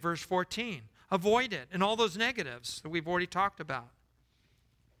wicked, verse 14. Avoid it and all those negatives that we've already talked about.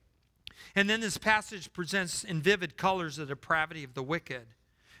 And then this passage presents in vivid colors the depravity of the wicked.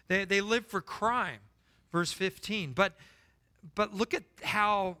 They live for crime, verse 15. But look at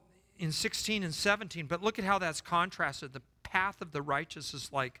how in 16 and 17, but look at how that's contrasted. The path of the righteous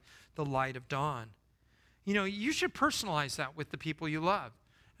is like the light of dawn. You should personalize that with the people you love.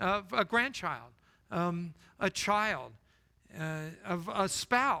 A grandchild, a child, of a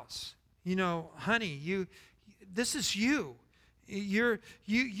spouse. Honey, this is you. You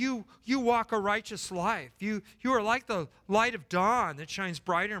walk a righteous life. You are like the light of dawn that shines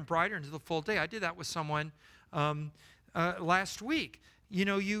brighter and brighter into the full day. I did that with someone last week.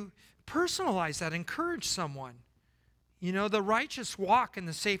 You personalize that, encourage someone. The righteous walk in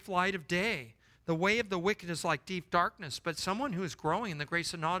the safe light of day. The way of the wicked is like deep darkness, but someone who is growing in the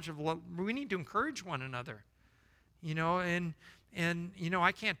grace and knowledge of love, we need to encourage one another. I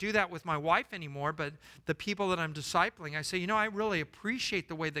can't do that with my wife anymore, but the people that I'm discipling, I say, I really appreciate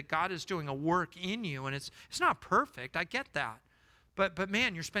the way that God is doing a work in you, and it's not perfect. I get that. But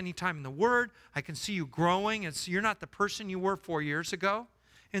man, you're spending time in the Word. I can see you growing. You're not the person you were 4 years ago.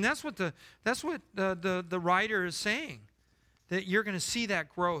 And that's what the writer is saying, that you're going to see that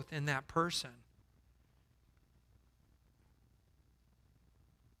growth in that person.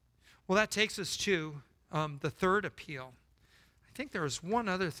 Well, that takes us to the third appeal. I think there was one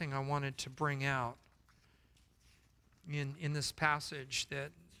other thing I wanted to bring out in this passage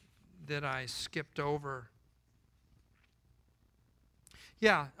that I skipped over.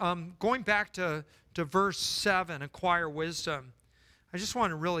 Going back to verse 7, acquire wisdom. I just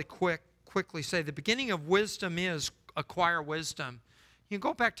want to really quickly say the beginning of wisdom is acquire wisdom. You can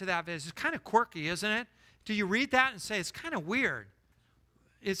go back to that. It's kind of quirky, isn't it? Do you read that and say it's kind of weird?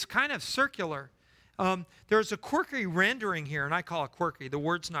 It's kind of circular. There's a quirky rendering here, and I call it quirky. The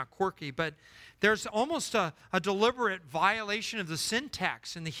word's not quirky, but there's almost a deliberate violation of the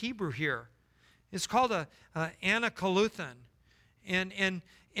syntax in the Hebrew here. It's called a anakaluthon. And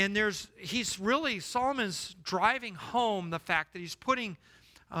Solomon's driving home the fact that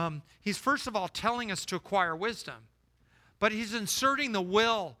he's first of all telling us to acquire wisdom, but he's inserting the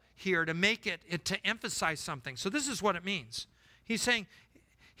will here to make it to emphasize something. So this is what it means. He's saying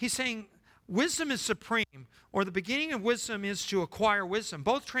wisdom is supreme, or the beginning of wisdom is to acquire wisdom.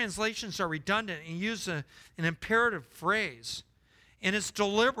 Both translations are redundant and use an imperative phrase. And it's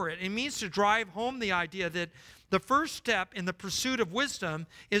deliberate. It means to drive home the idea that the first step in the pursuit of wisdom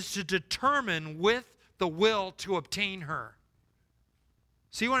is to determine with the will to obtain her.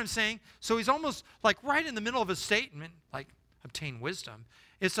 See what I'm saying? So he's almost like right in the middle of a statement, like obtain wisdom.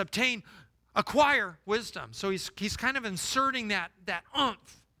 It's acquire wisdom. So he's kind of inserting that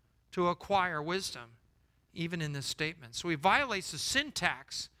oomph to acquire wisdom, even in this statement. So he violates the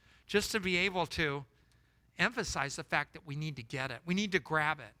syntax just to be able to emphasize the fact that we need to get it. We need to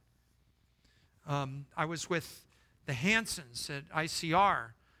grab it. I was with the Hansons at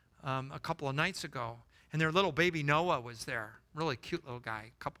ICR a couple of nights ago, and their little baby Noah was there. Really cute little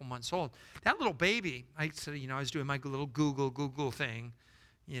guy, a couple months old. That little baby, I said, I was doing my little Google thing,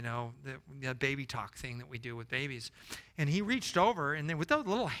 the baby talk thing that we do with babies. And he reached over, and then with that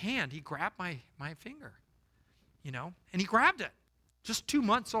little hand, he grabbed my finger, and he grabbed it, just 2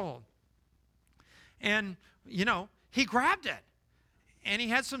 months old. And, he grabbed it, and he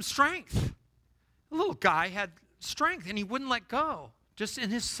had some strength. The little guy had strength, and he wouldn't let go, just in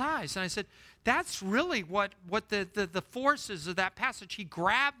his size. And I said, that's really what the force is of that passage. He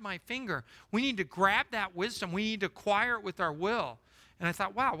grabbed my finger. We need to grab that wisdom. We need to acquire it with our will. And I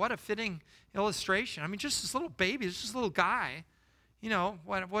thought, wow, what a fitting illustration. I mean, just this little baby, just this little guy.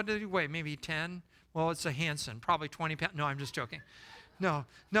 What did he weigh? Maybe 10? Well, it's a Hanson, probably 20 pounds. No, I'm just joking. No,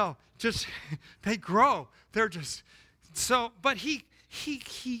 just, they grow. They're just, so, but he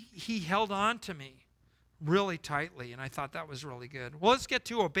held on to me really tightly, and I thought that was really good. Well, let's get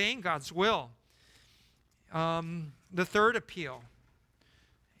to obeying God's will. The third appeal.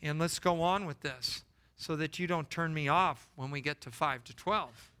 And let's go on with this so that you don't turn me off when we get to 5 to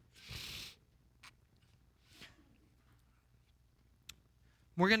 12.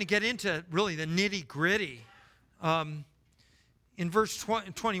 We're going to get into really the nitty-gritty. In verse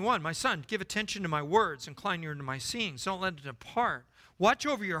 21, my son, give attention to my words, incline your ear to my sayings. Don't let it depart. Watch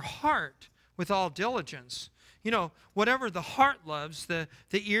over your heart with all diligence. Whatever the heart loves, the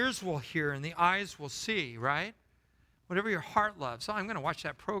ears will hear and the eyes will see, right? Whatever your heart loves. Oh, I'm going to watch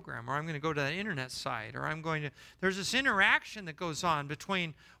that program, or I'm going to go to that internet site, or there's this interaction that goes on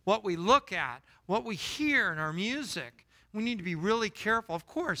between what we look at, what we hear in our music. We need to be really careful. Of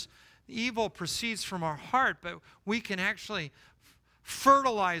course, evil proceeds from our heart, but we can actually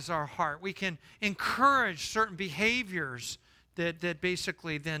fertilize our heart. We can encourage certain behaviors that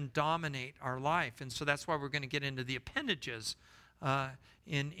basically then dominate our life. And so that's why we're going to get into the appendages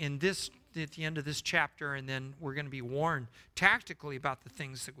in this, at the end of this chapter, and then we're going to be warned tactically about the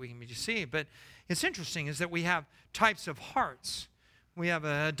things that we can see. But it's interesting is that we have types of hearts. We have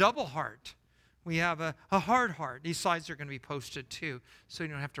a double heart. We have a hard heart. These slides are going to be posted too, so you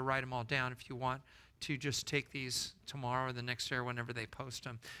don't have to write them all down if you want to just take these tomorrow or the next day or whenever they post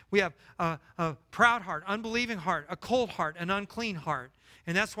them. We have a proud heart, unbelieving heart, a cold heart, an unclean heart.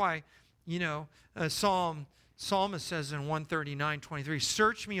 And that's why, Psalmist says in 139:23,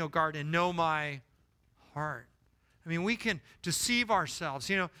 search me, O God, and know my heart. I mean, we can deceive ourselves.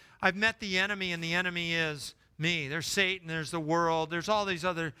 I've met the enemy, and the enemy is me. There's Satan, there's the world, there's all these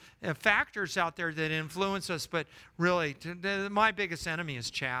other factors out there that influence us, but really, my biggest enemy is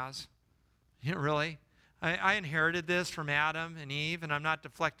Chaz. Really? I inherited this from Adam and Eve, and I'm not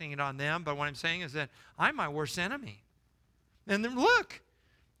deflecting it on them, but what I'm saying is that I'm my worst enemy. And then look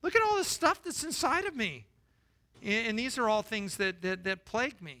at all the stuff that's inside of me. And these are all things that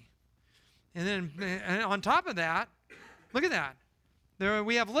plague me. And then on top of that, look at that.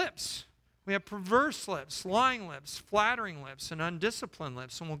 We have lips. We have perverse lips, lying lips, flattering lips, and undisciplined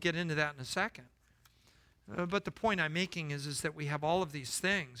lips, and we'll get into that in a second. But the point I'm making is that we have all of these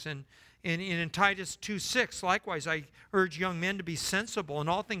things. And in Titus 2:6, likewise, I urge young men to be sensible. In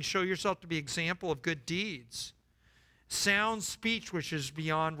all things show yourself to be example of good deeds. Sound speech which is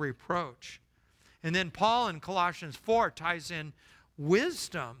beyond reproach. And then Paul in Colossians 4 ties in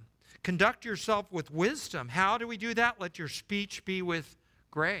wisdom. Conduct yourself with wisdom. How do we do that? Let your speech be with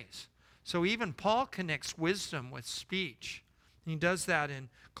grace. So even Paul connects wisdom with speech. He does that in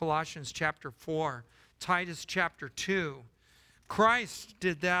Colossians chapter 4, Titus chapter 2. Christ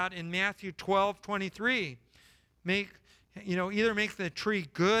did that in Matthew 12:23. Either make the tree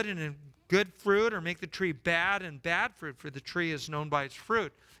good and good fruit, or make the tree bad and bad fruit, for the tree is known by its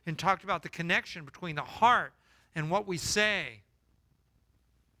fruit. And talked about the connection between the heart and what we say.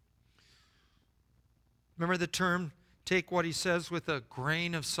 Remember the term, take what he says with a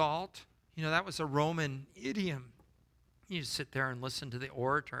grain of salt? That was a Roman idiom. You just sit there and listen to the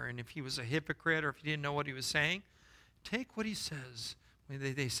orator, and if he was a hypocrite or if he didn't know what he was saying, take what he says.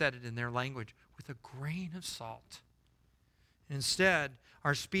 They said it in their language, with a grain of salt. Instead,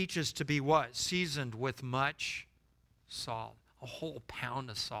 our speech is to be what? Seasoned with much salt. A whole pound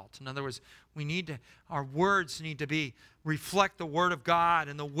of salt. In other words, our words need to reflect the Word of God,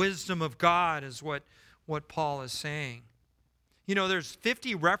 and the wisdom of God is what Paul is saying. There's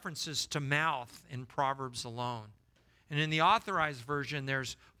 50 references to mouth in Proverbs alone. And in the Authorized Version,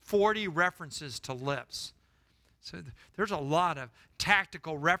 there's 40 references to lips. So there's a lot of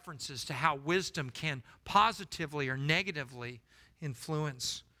tactical references to how wisdom can positively or negatively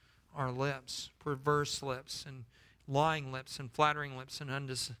influence our lips, perverse lips and lying lips and flattering lips and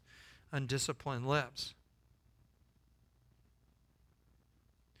undisciplined lips.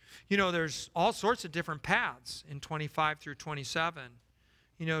 You know, there's all sorts of different paths in 25 through 27.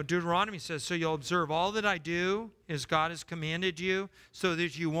 You know, Deuteronomy says, so you'll observe all that I do as God has commanded you, so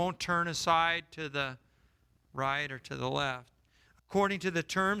that you won't turn aside to the right or to the left. According to the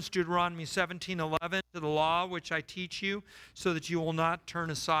terms, Deuteronomy 17:11, to the law which I teach you, so that you will not turn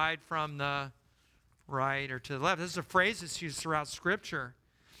aside from the right or to the left. This is a phrase that's used throughout Scripture.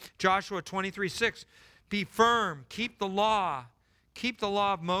 Joshua 23:6, be firm, keep the law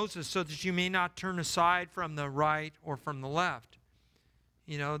of Moses, so that you may not turn aside from the right or from the left.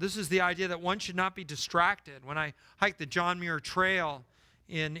 You know, this is the idea that one should not be distracted. When I hiked the John Muir Trail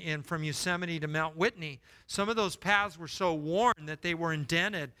from Yosemite to Mount Whitney, some of those paths were so worn that they were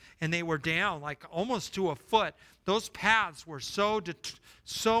indented and they were down like almost to a foot. Those paths were so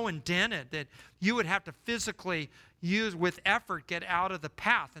indented that you would have to physically use with effort get out of the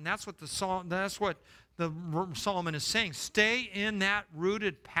path. And that's what the Solomon is saying. Stay in that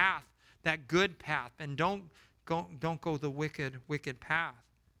rooted path, that good path, and don't go the wicked path.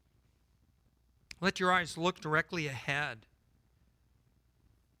 Let your eyes look directly ahead.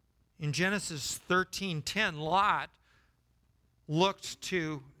 In Genesis 13:10, Lot looked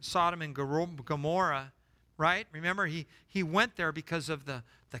to Sodom and Gomorrah, right? Remember, he went there because of the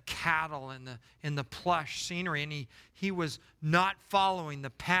cattle and the plush scenery, and he was not following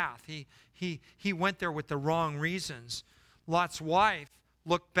the path. He went there with the wrong reasons. Lot's wife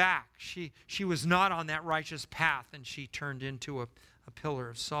looked back. She was not on that righteous path, and she turned into a pillar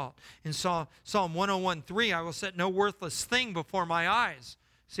of salt. In Psalm 101:3, I will set no worthless thing before my eyes.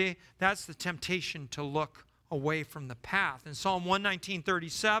 See, that's the temptation to look away from the path. In Psalm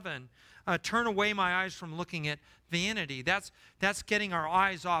 119:37, turn away my eyes from looking at vanity. That's getting our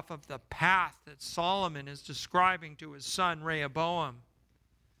eyes off of the path that Solomon is describing to his son Rehoboam.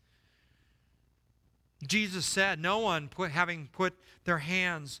 Jesus said, no one having put their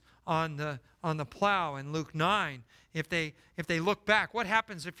hands on the plow in Luke 9, if they look back, what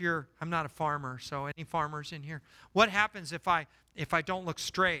happens if I'm not a farmer, so any farmers in here? What happens if I don't look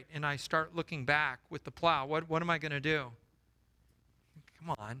straight and I start looking back with the plow? What am I going to do?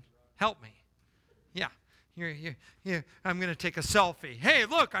 Come on, help me. Yeah. I'm going to take a selfie. Hey,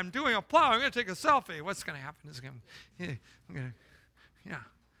 look, I'm doing a plow. I'm going to take a selfie. What's going to happen is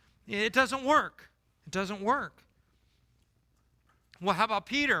it doesn't work. It doesn't work. Well, how about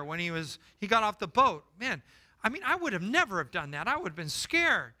Peter when he got off the boat? Man, I mean, I would have never have done that. I would have been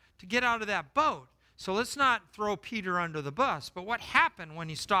scared to get out of that boat. So let's not throw Peter under the bus. But what happened when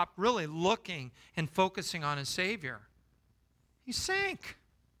he stopped really looking and focusing on his Savior? He sank.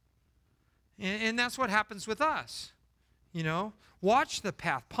 And that's what happens with us. You know, watch the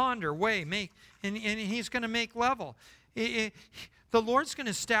path, ponder, weigh, make, and he's going to make level. The Lord's going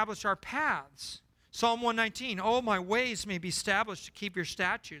to establish our paths. Psalm 119, oh, my ways may be established to keep your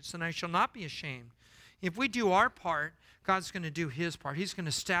statutes, and I shall not be ashamed. If we do our part, God's going to do his part. He's going to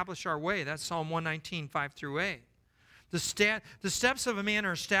establish our way. That's Psalm 119, 5 through 8. The steps of a man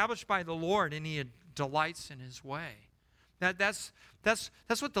are established by the Lord, and he delights in his way. That's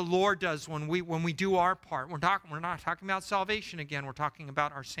what the Lord does when we do our part. We're not talking about salvation again. We're talking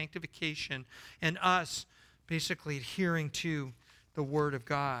about our sanctification and us basically adhering to the Word of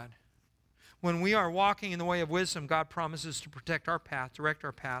God. When we are walking in the way of wisdom, God promises to protect our path, direct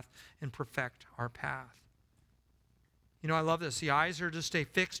our path, and perfect our path. You know, I love this. The eyes are to stay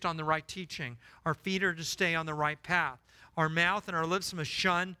fixed on the right teaching. Our feet are to stay on the right path. Our mouth and our lips must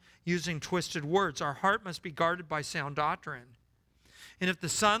shun using twisted words. Our heart must be guarded by sound doctrine. And if the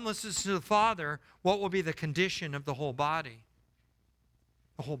Son listens to the Father, what will be the condition of the whole body?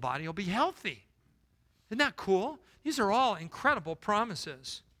 The whole body will be healthy. Isn't that cool? These are all incredible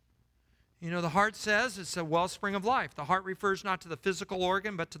promises. You know, the heart says it's a wellspring of life. The heart refers not to the physical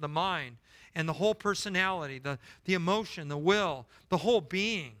organ, but to the mind and the whole personality, the emotion, the will, the whole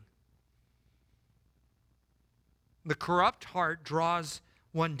being. The corrupt heart draws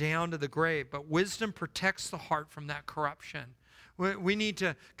one down to the grave, but wisdom protects the heart from that corruption. We need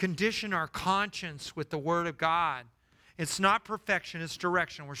to condition our conscience with the Word of God. It's not perfection, it's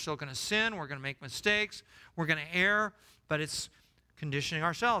direction. We're still going to sin, we're going to make mistakes, we're going to err, but it's conditioning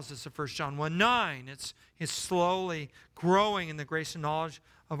ourselves. It's the 1 John 1:9. It's slowly growing in the grace and knowledge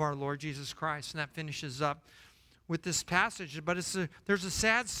of our Lord Jesus Christ. And that finishes up with this passage. But there's a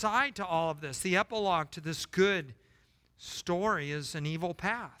sad side to all of this. The epilogue to this good story is an evil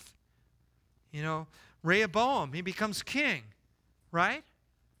path. You know, Rehoboam, he becomes king, right?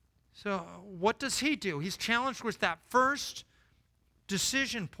 So what does he do? He's challenged with that first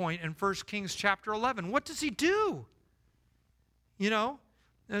decision point in 1 Kings chapter 11. What does he do?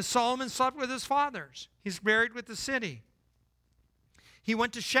 Solomon slept with his fathers. He's buried with the city. He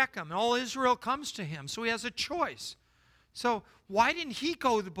went to Shechem, and all Israel comes to him, so he has a choice. So why didn't he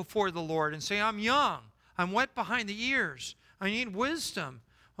go before the Lord and say, I'm young, I'm wet behind the ears, I need wisdom?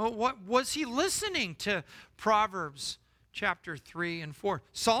 Well, what was he listening to Proverbs chapter 3 and 4?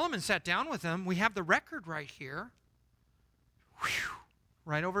 Solomon sat down with him. We have the record right here. Whew,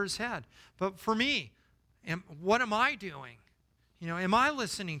 right over his head. But for me, what am I doing? Am I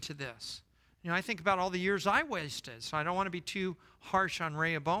listening to this? I think about all the years I wasted, so I don't want to be too harsh on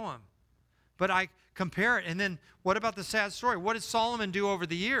Rehoboam. But I compare it, and then what about the sad story? What did Solomon do over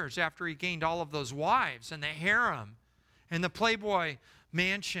the years after he gained all of those wives and the harem and the Playboy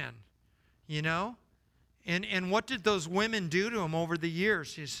mansion? And what did those women do to him over the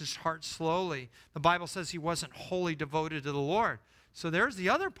years? His heart slowly. The Bible says he wasn't wholly devoted to the Lord. So there's the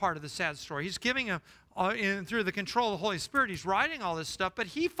other part of the sad story. He's giving him, through the control of the Holy Spirit, he's writing all this stuff, but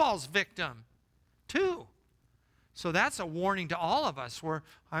he falls victim too. So that's a warning to all of us.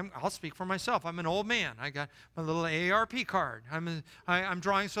 I'll speak for myself. I'm an old man. I got my little AARP card. I'm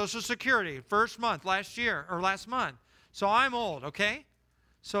drawing Social Security first month last month. So I'm old, okay?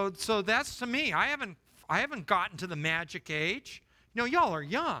 So that's to me. I haven't gotten to the magic age. Y'all are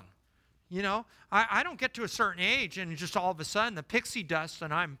young. I don't get to a certain age and just all of a sudden the pixie dust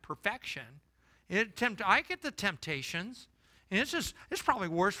and I'm perfection. I get the temptations, and it's probably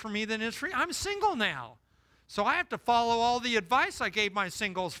worse for me than it is for you. I'm single now. So I have to follow all the advice I gave my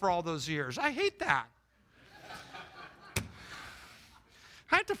singles for all those years. I hate that.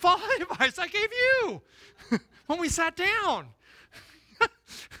 I have to follow the advice I gave you when we sat down.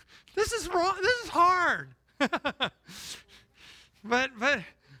 This is wrong. This is hard. But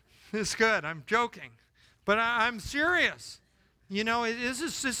it's good. I'm joking. But I'm serious.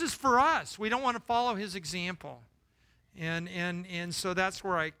 This is for us. We don't want to follow his example. And so that's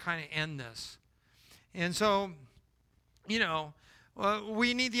where I kind of end this. And so,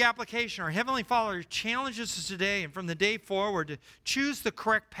 we need the application. Our Heavenly Father challenges us today and from the day forward to choose the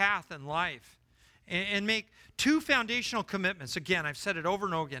correct path in life and make two foundational commitments. Again, I've said it over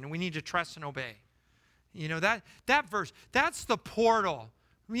and over again, and we need to trust and obey. That verse, that's the portal,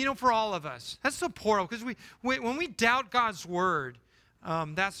 for all of us. That's the portal, because when we doubt God's word,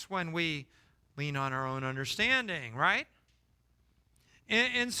 that's when we lean on our own understanding, right?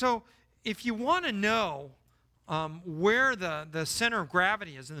 And so if you want to know where the center of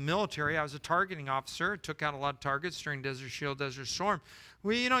gravity is in the military, I was a targeting officer, took out a lot of targets during Desert Shield, Desert Storm.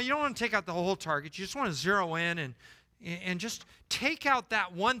 You don't want to take out the whole target. You just want to zero in and just take out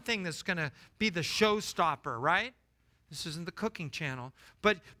that one thing that's going to be the showstopper, right? This isn't the cooking channel,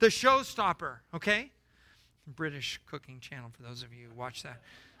 but the showstopper, okay? British cooking channel, for those of you who watch that.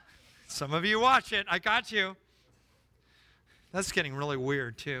 Some of you watch it. I got you. That's getting really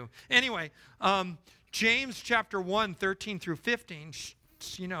weird, too. Anyway, James chapter 1, 13 through 15,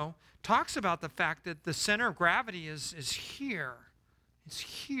 talks about the fact that the center of gravity is here. It's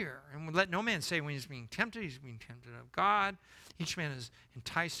here. And let no man say when he's being tempted of God. Each man is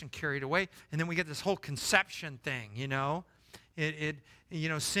enticed and carried away. And then we get this whole conception thing,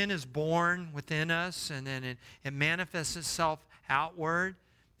 sin is born within us, and then it manifests itself outward.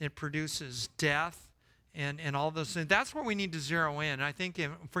 It produces death. And all those things. That's where we need to zero in. I think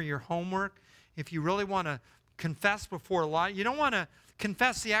for your homework, if you really want to confess before a lot, you don't want to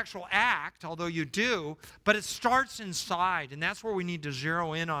confess the actual act, although you do, but it starts inside, and that's where we need to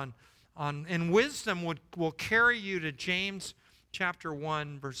zero in on. And wisdom will carry you to James chapter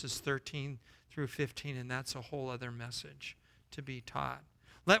 1, verses 13 through 15, and that's a whole other message to be taught.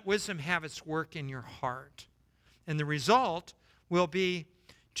 Let wisdom have its work in your heart. And the result will be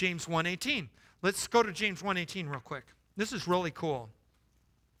James 1:18. Let's go to James 1:18 real quick. This is really cool.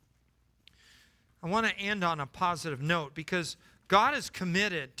 I want to end on a positive note because God is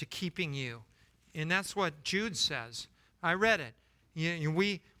committed to keeping you. And that's what Jude says. I read it.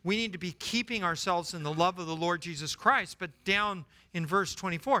 We need to be keeping ourselves in the love of the Lord Jesus Christ. But down in verse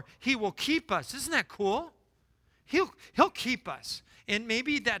 24, he will keep us. Isn't that cool? He'll keep us. And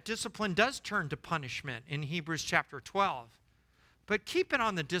maybe that discipline does turn to punishment in Hebrews chapter 12. But keep it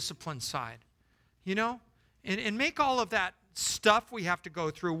on the discipline side. And make all of that stuff we have to go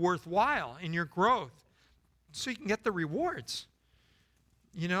through worthwhile in your growth so you can get the rewards,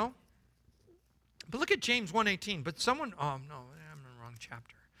 But look at James 1:18. But I'm in the wrong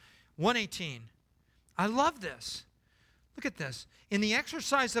chapter. 1:18. I love this. Look at this. In the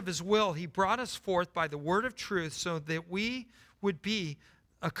exercise of his will, he brought us forth by the word of truth so that we would be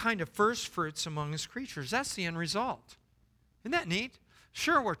a kind of first fruits among his creatures. That's the end result. Isn't that neat?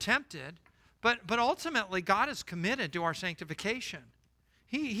 Sure, we're tempted, but ultimately God is committed to our sanctification.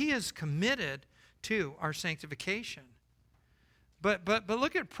 He is committed to our sanctification. But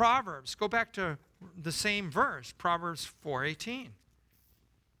look at Proverbs. Go back to the same verse, Proverbs 4:18.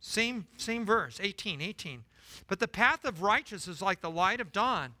 Same verse, 18. But the path of righteous is like the light of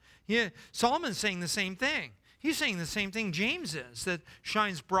dawn. Solomon's saying the same thing. He's saying the same thing James is, that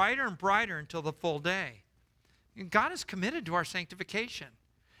shines brighter and brighter until the full day. God is committed to our sanctification.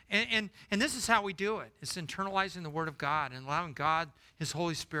 And this is how we do it. It's internalizing the Word of God and allowing God, His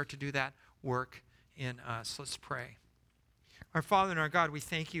Holy Spirit, to do that work in us. Let's pray. Our Father and our God, we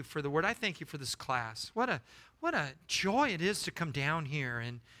thank you for the Word. I thank you for this class. What a joy it is to come down here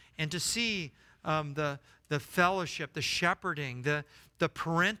and to see the fellowship, the shepherding, the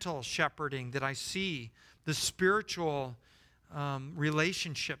parental shepherding that I see, the spiritual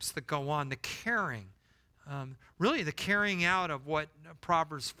relationships that go on, the caring, really the carrying out of what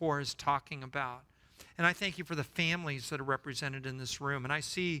Proverbs 4 is talking about. And I thank you for the families that are represented in this room. And I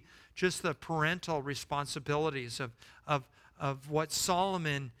see just the parental responsibilities of what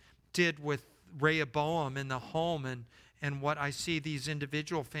Solomon did with Rehoboam in the home, and what I see these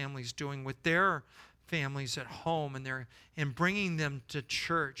individual families doing with their families at home, and bringing them to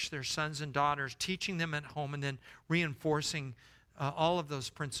church, their sons and daughters, teaching them at home, and then reinforcing all of those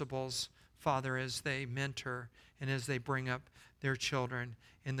principles, Father, as they mentor and as they bring up their children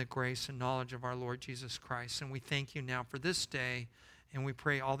in the grace and knowledge of our Lord Jesus Christ. And we thank you now for this day, and we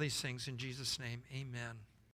pray all these things in Jesus' name. Amen.